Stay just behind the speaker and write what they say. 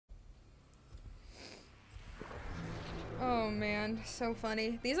man, so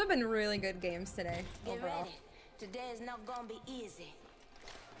funny. These have been really good games today, overall. Today is not gonna be easy.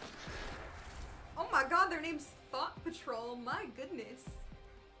 Oh my god, their name's Thought Patrol. My goodness.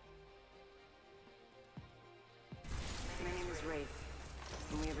 My name is Wraith,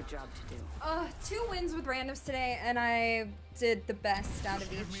 and we have a job to do. 2 wins with randoms today, and I did the best out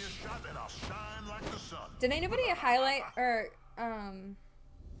of each. Did anybody highlight or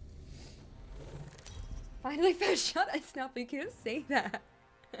finally first shot? It's not, but you can't say that.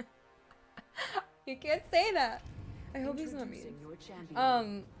 You can't say that. I hope he's not muted.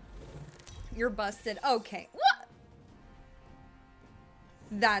 You're busted. Okay. What?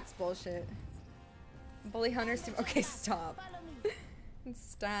 That's bullshit. Bully hunters team. Okay, stop.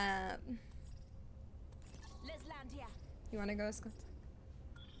 Stop. You wanna go, Scott?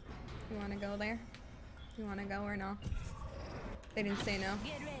 You wanna go there? You wanna go or no? They didn't say no.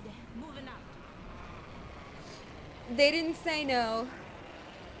 Get ready. Moving up. They didn't say no.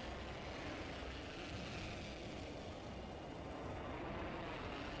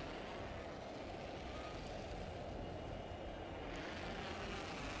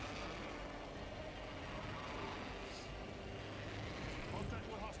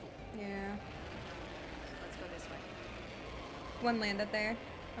 Yeah. Let's go this way. One landed there.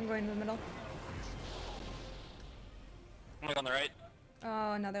 I'm going to the middle. I'm on the right.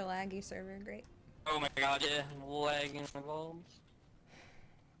 Oh, another laggy server. Great. Oh my god, yeah. Lagging involved.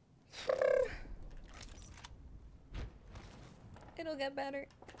 It'll get better.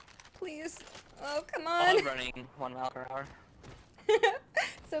 Please. Oh, come Oh, on. I'm running 1 mile per hour.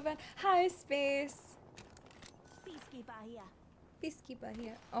 So bad. Hi, space. Peacekeeper here. Peacekeeper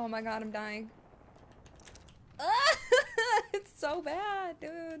here. Oh my god, I'm dying. It's so bad,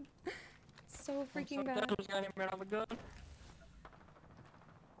 dude. It's so freaking bad. Who's got him right on the gun?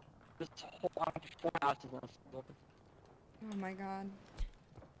 This whole 4 houses left. Oh my god.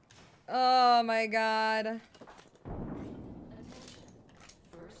 Oh my god.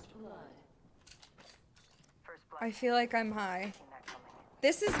 I feel like I'm high.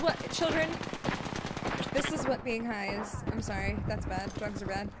 This is what, children, this is what being high is. I'm sorry, that's bad. Drugs are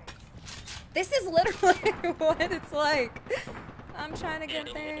bad. This is literally what it's like. I'm trying to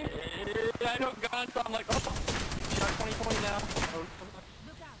get there. I know guns, so I'm like, oh, shot 2020 now.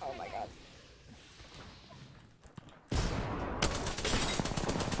 Oh my god.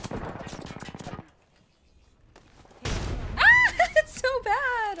 Ah! It's so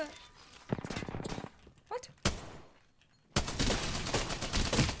bad! What?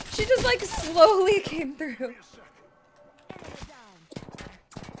 She just like slowly came through.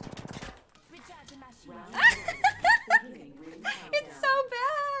 It's so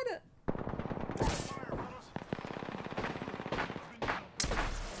bad!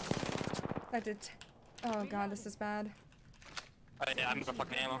 That did. Oh god, this is bad. Yeah, I'm gonna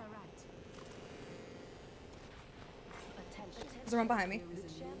fucking ammo. There's one behind me.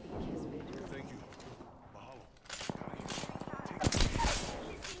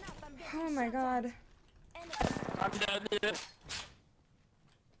 Oh my god. I'm dead, dude.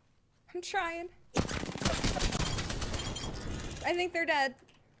 I'm trying. I think they're dead.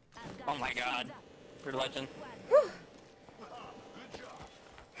 Oh my god. You're a legend.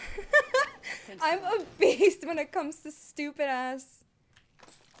 I'm a beast when it comes to stupid ass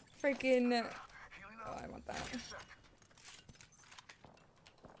freaking. Oh, I want that.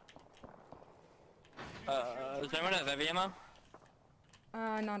 Does anyone have heavy ammo?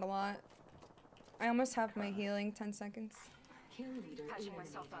 Not a lot. I almost have my healing. 10 seconds. Patching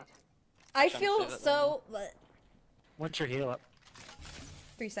myself up. I feel so. What's your heal up?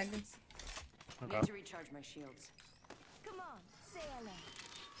 3 seconds. Okay. Need to recharge my shields. Come on, say hello.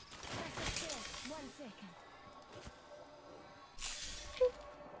 1 second.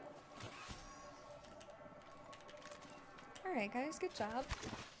 Alright, guys, good job.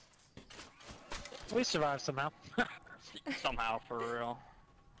 We survived somehow. Somehow, for real.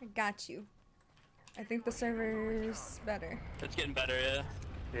 I got you. I think the server's better. It's getting better, yeah.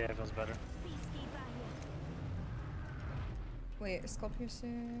 Yeah, it feels better. Wait, Skull Piercer.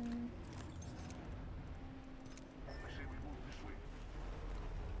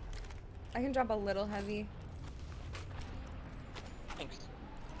 I can drop a little heavy. Thanks.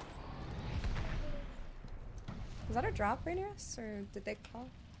 Was that a drop right near us, or did they call?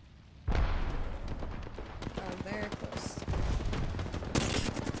 Oh, they're close.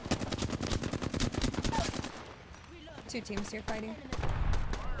 2 teams here fighting.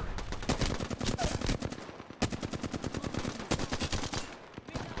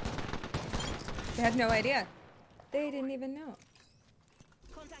 They had no idea. They didn't even know.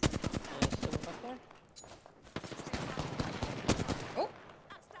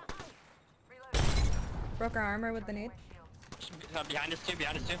 Broke our armor with the nade. Behind us too,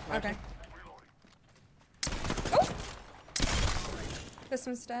 behind us too. Okay. Oh! This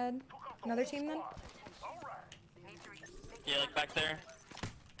one's dead. Another team then? Yeah, like back there.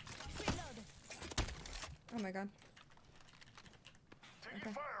 Oh my god. Taking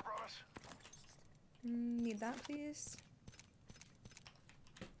Okay. fire, brothers. Need that, please.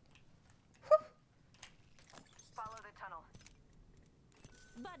 Whew. Follow the tunnel.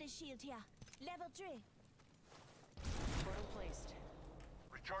 Body shield here. Level 3. Portal placed.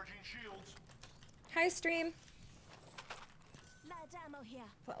 Recharging shields. Hi, stream. Light ammo here.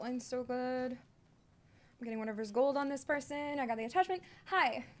 Flatline's so good. I'm getting whatever's gold on this person. I got the attachment.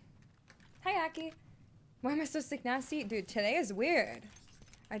 Hi. Hi, Aki. Why am I so sick nasty? Dude, today is weird.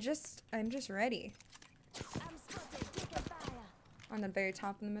 I'm just ready. I'm spotted. Taking fire. On the very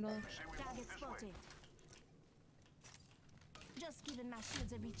top in the middle. Target spotted. Just giving my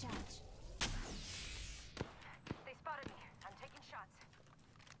shields a recharge. They spotted me. I'm taking shots.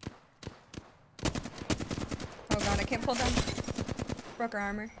 Oh god, I can't pull down. Broke our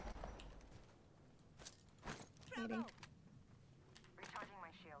armor. Waiting. Recharging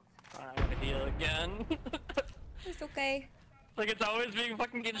my shields. I'm gonna heal again. It's okay. Like it's always being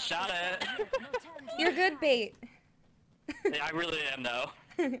fucking getting shot at. You're good, bait. Yeah, I really am though.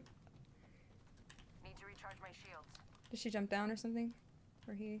 Need to recharge my shields. Did she jump down or something?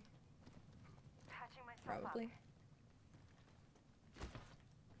 Or he? Patching myself Probably.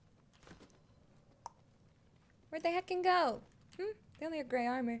 Where'd they heckin' go? They only have gray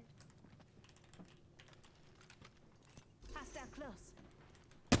armor. Hostile close.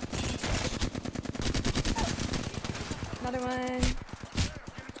 Another one.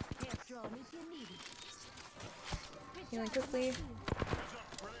 Here's drone if you need it. Healing quickly. Heads up,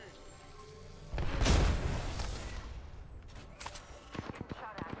 grenade. Getting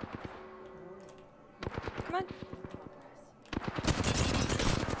shot at. Come on.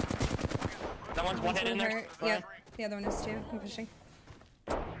 That one's one hit in there. Hurt. Yep. The other one is too. I'm pushing.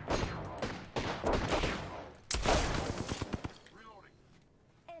 Reloading.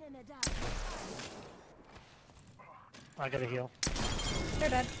 Enemy down. I gotta heal. They're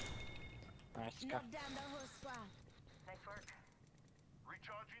dead. Nice. Go. Knock down the whole squad. Nice work.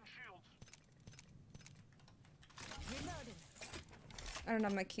 Recharging shields. Reloading. I don't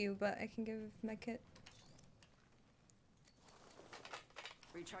have my Q, but I can give my kit.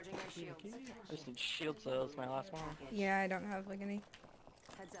 Recharging my shields. I just need shield cells, my last one. Yeah, I don't have like any.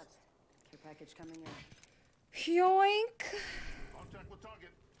 Heads up. Care package coming in. Yoink! Contact with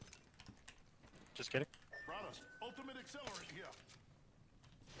target. Just kidding. Brothers, ultimate accelerant here.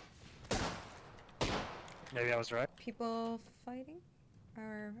 Maybe I was right. People fighting?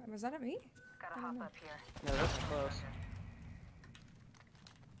 Or was that at me? Gotta I hop don't know. up here. No, that's close.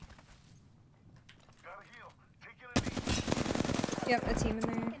 Gotta heal. Taking a knee. Yep, a team in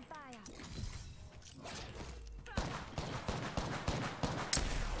there. Taking fire.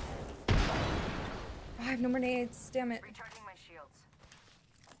 Oh, I have no more nades. Damn it. Recharging my shields.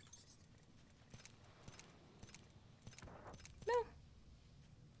 No.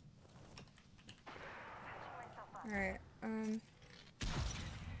 Patching myself up. Alright, oh,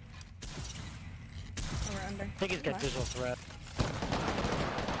 we're under. I think he's got What? visual threat.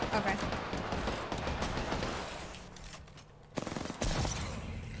 Okay.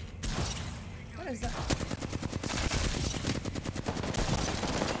 What is that?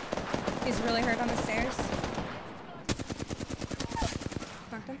 He's really hurt on the stairs.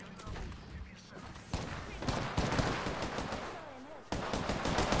 Knocked him.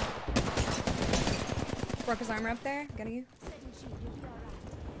 Broke his armor up there. Getting you. Setting shield. You'll be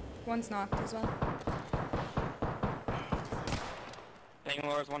alright. One's knocked as well.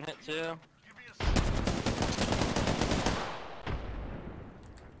 Bangalore's one hit too. Give me a second.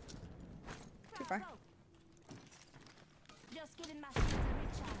 Too far. Just giving my shields a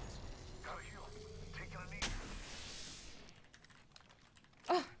recharge. Gotta heal. Taking a knee.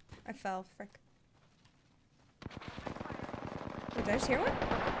 Oh, I fell. Frick. Wait, did I just hear one?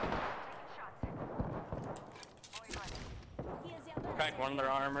 Here's your burst. Cracked one of their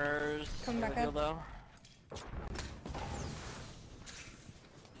armors. Coming back Heal up. though.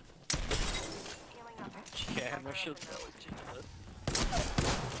 Healing up. Yeah, no shield cells. Jesus.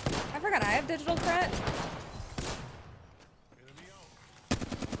 I forgot I have digital threat. Enemy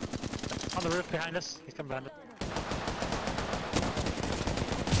out. On the roof behind us. He's coming behind us.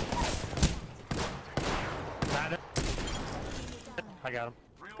 Behind it. I got him.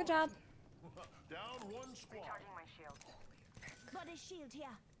 Good job. Down one squad. Recharging my shield. Body shield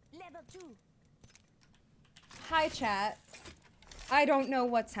here. Level 2. Hi, chat. I don't know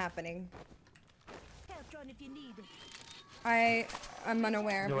what's happening. Health drone drone if you need it. I'm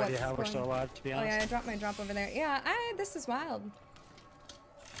unaware of No what's idea how we're going. still alive, to be Oh honest. yeah, I dropped my drop over there. Yeah, this is wild.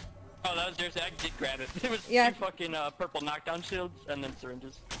 Oh, that was yours. I did grab it. It was Yeah. two fucking purple knockdown shields and then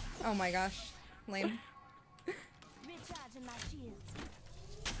syringes. Oh my gosh, lame. Recharging my shields.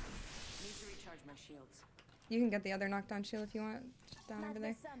 Need to recharge my shields. You can get the other knockdown shield if you want. Down Might over be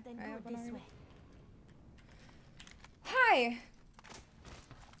there. something I have good one this already. way. Hi.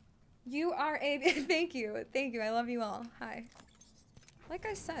 You are a thank you. I love you all. Hi. Like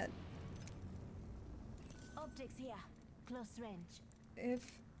I said, Optics here. Close range.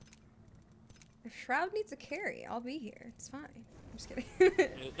 if Shroud needs a carry, I'll be here. It's fine. I'm just kidding.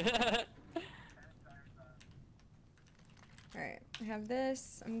 Alright, I have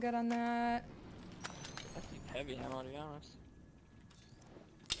this. I'm good on that. That's heavy ammo, to be honest.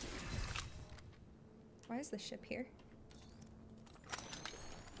 Why is the ship here?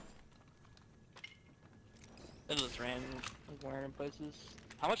 It just ran random places.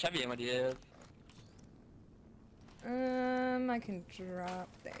 How much heavy ammo do you have? I can drop.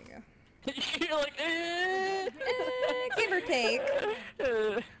 There you go. You're like, Give or take.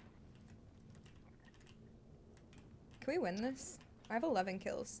 Can we win this? I have 11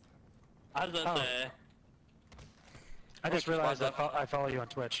 kills. I was gonna say. I just Which realized was I follow you on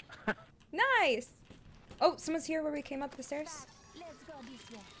Twitch. Nice! Oh, someone's here where we came up the stairs. Let's go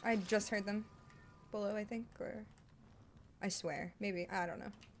this way. I just heard them. Below, I think, or... I swear. Maybe. I don't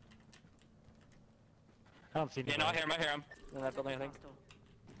know. I don't see Yeah, no, I hear him. In that building, I think. Hostile.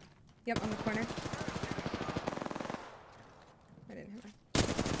 Yep, on the corner. I didn't hear him.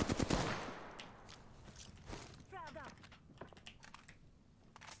 Frog up.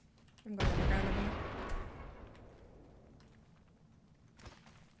 I'm going underground, I think.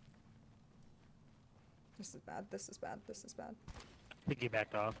 This is bad, this is bad, this is bad. I think he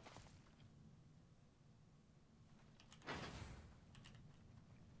backed off.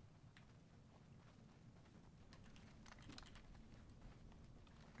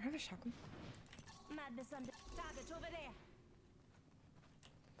 I have a shotgun. Madness under target over there.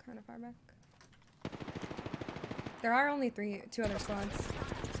 Kind of far back. There are only two other squads.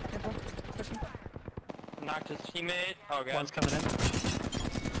 Careful. Pushing. Knocked his teammate. Oh god. One's coming in.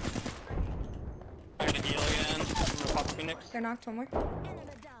 I'm gonna heal again. I'm gonna pop Phoenix. They're knocked, one more.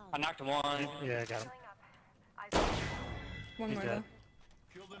 Enemy down. I knocked one. Yeah, I got him. One He's more dead.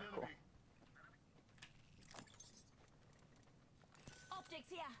 though. Killed an enemy. Optics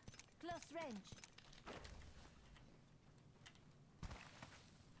here. Close range.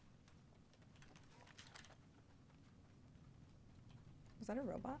 Was that a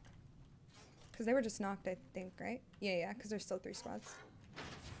robot? Because they were just knocked, I think, right? Yeah, because there's still 3 squads.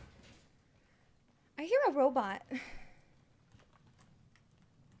 I hear a robot.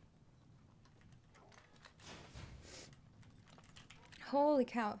 Holy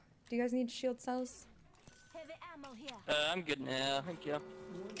cow. Do you guys need shield cells? Heavy ammo here. I'm good now. Thank you.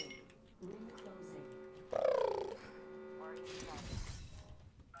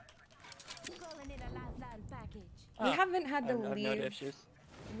 Calling in a lifeline package. We haven't had to I have no leave. issues.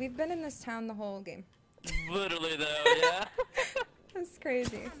 We've been in this town the whole game. Literally though, yeah. That's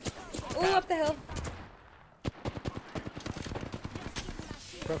crazy. Ooh, up the hill.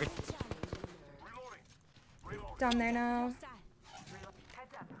 Broken. Reloading. Reloading. Down there now.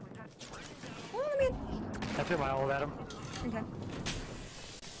 Oh, let me... I threw my ult at him. Okay.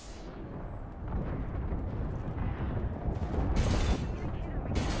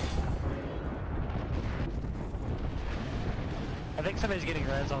 I think somebody's getting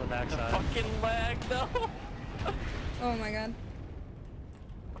res on the The backside. fucking lag though. Oh my god.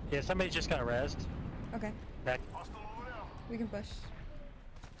 Yeah, somebody just got rezzed. Okay. Back. Hostile over there. We can push.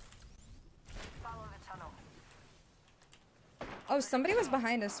 Follow the tunnel. Oh, somebody was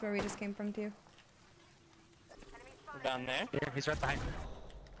behind us where we just came from too. Down there. Here, he's right behind me.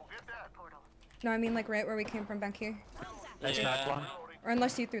 Forget that. Portal. No, I mean like right where we came from back here. That's Yeah. knocked one. Or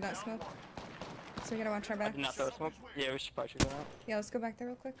unless you threw that smoke. So we gotta watch our I backs. did not throw a smoke. Yeah, we should probably shoot that out. Yeah, let's go back there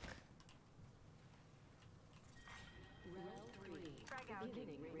real quick.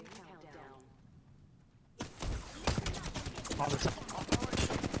 On the side.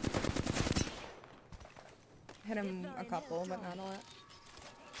 Hit him a couple, but not a lot.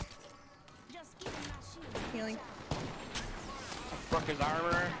 Just give me my shield. Healing. Broke his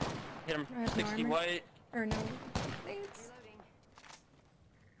armor. Hit him I have no 60 armor. white. Or no. Thanks. Reloading.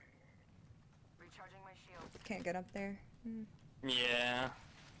 Recharging my shield. Can't get up there. Hmm. Yeah.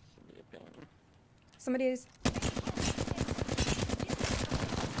 Should be a pain. Somebody is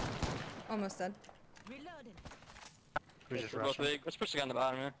almost dead. Reloading. He was just They're both rushing. big. Let's push the guy on the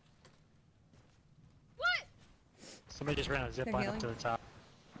bottom here. Somebody just ran a zip They're line up healing. to the top.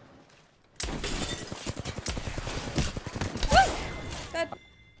 That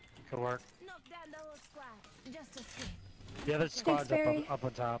Good work. Knock down the whole squad. Just escape. The other squad's Barry. up on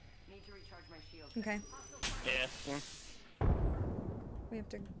top. Need to recharge my shields. okay. Yeah. We have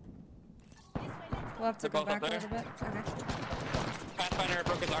to. This way, let's We'll have to They're go both up back a there? little bit. Okay. Pathfinder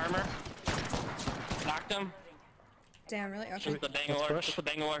broke his armor. Knocked him. Damn, really? Okay. Just the Let's Bangalore. push. Just the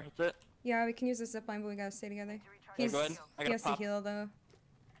Bangalore. That's it. Yeah, we can use the zipline, but we gotta stay together. He's, go ahead. I he gotta has to pop. heal though.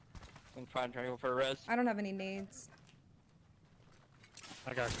 I'm trying to go for a res. I don't have any nades.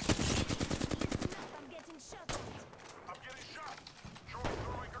 I got I'm getting shot at. I'm getting shot. Throwing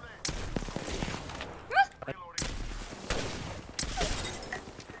throwing grenade. Reloading.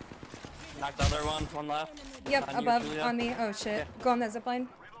 Knocked the other one. One left. Yep, On you, above, Julia. on me. Oh shit. Go on that zipline.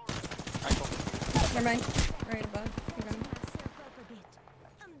 Alright, cool. Never mind. Right above. You're going. Myself up a bit.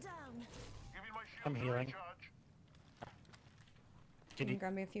 I'm down. Give me my shield I'm to healing. recharge. You Can can you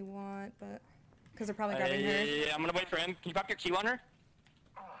grab me if you want, but because they're probably Yeah, grabbing her. yeah, I'm gonna wait for him. Can you pop your Q on her?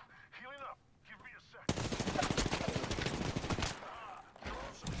 Healing up. Give me a sec.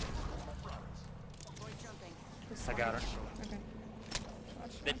 Avoid jumping. I got her. Okay.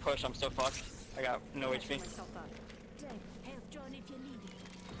 They push. I'm so fucked. I got no HP. Myself up. Dead. Health drone if you need it.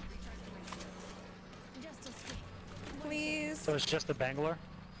 Just escape. Please. So it's just the Bangalore?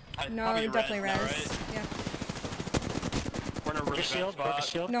 No, Probably definitely res. res. now, right? Yeah. We're in a Broke really a shield, bad broke a spot.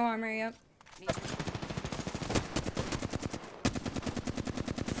 shield. No armor, yep. Need to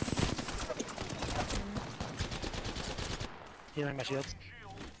Healing my shields.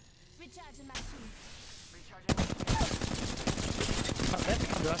 Recharging my shield. recharging my shields. Oh, they have to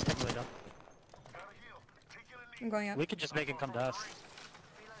come to us technically though. Gotta heal. Taking a knee. I'm going up. We could just make it come to us.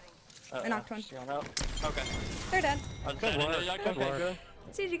 Reloading. I knocked one. Just going out. Okay. They're dead. I was Good saying, work, yeah, good okay, work. good.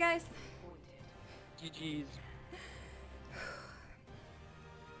 GG guys. GG's.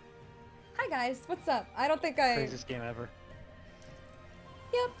 Hi guys. What's up? I don't think I. Craziest game ever.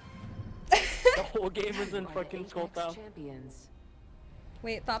 Yep. The whole game was in One of fucking Apex Skull Town. champions.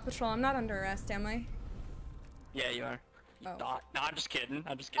 Wait, Thought Patrol. I'm not under arrest, am I? Yeah, you are. Oh. No, I'm just kidding.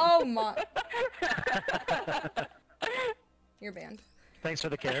 I'm just kidding. Oh my. You're banned. Thanks for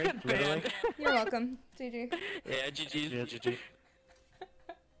the carry, literally. Banned. You're welcome. GG. Yeah, GG's. Yeah, GG.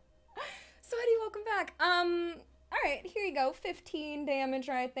 Sweaty, welcome back. Alright, here you go. 15 damage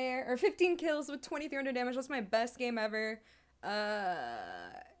right there. Or 15 kills with 2,300 damage. That's my best game ever.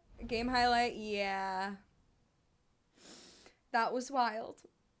 Game highlight, yeah. That was wild.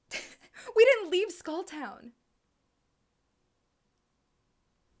 We didn't leave Skulltown.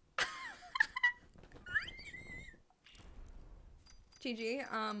 GG,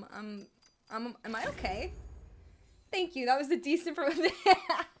 am I okay? Thank you, that was a decent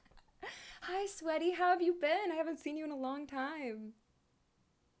Hi, Sweaty, how have you been? I haven't seen you in a long time.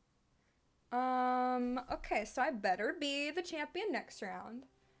 Okay, so I better be the champion next round.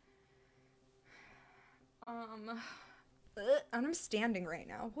 And I'm standing right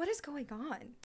now. What is going on?